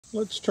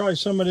Let's try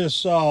some of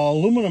this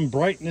aluminum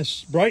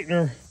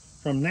brightener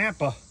from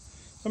NAPA.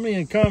 Somebody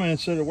in the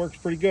comments said it works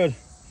pretty good.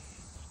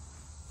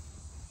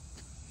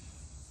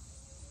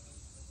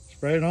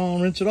 Spray it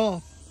on, rinse it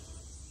off.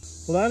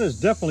 Well, that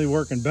is definitely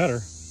working better.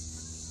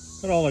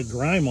 Got all that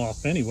grime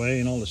off anyway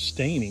and all the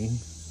staining.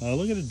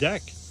 Look at the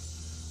deck.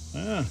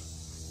 Let's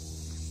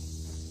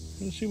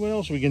see what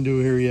else we can do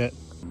here yet.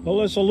 Well,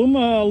 this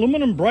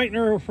aluminum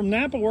brightener from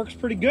NAPA works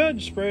pretty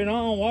good. Spray it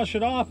on, wash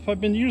it off.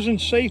 I've been using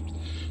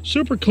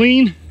Super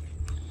Clean.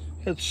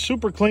 It's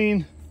super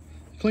clean.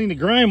 Clean the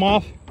grime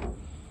off.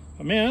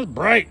 But man, that's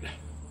bright.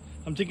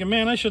 I'm thinking,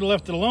 man, I should have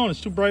left it alone.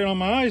 It's too bright on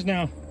my eyes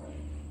now.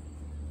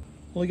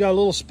 Only got a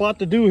little spot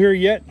to do here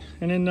yet,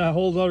 and then the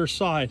whole other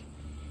side.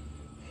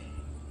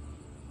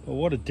 But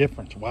what a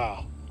difference,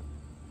 wow.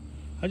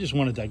 I just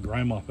wanted that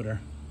grime off of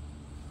there.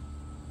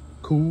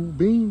 Cool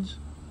beans.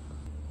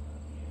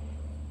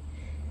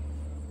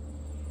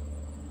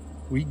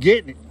 We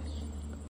getting it.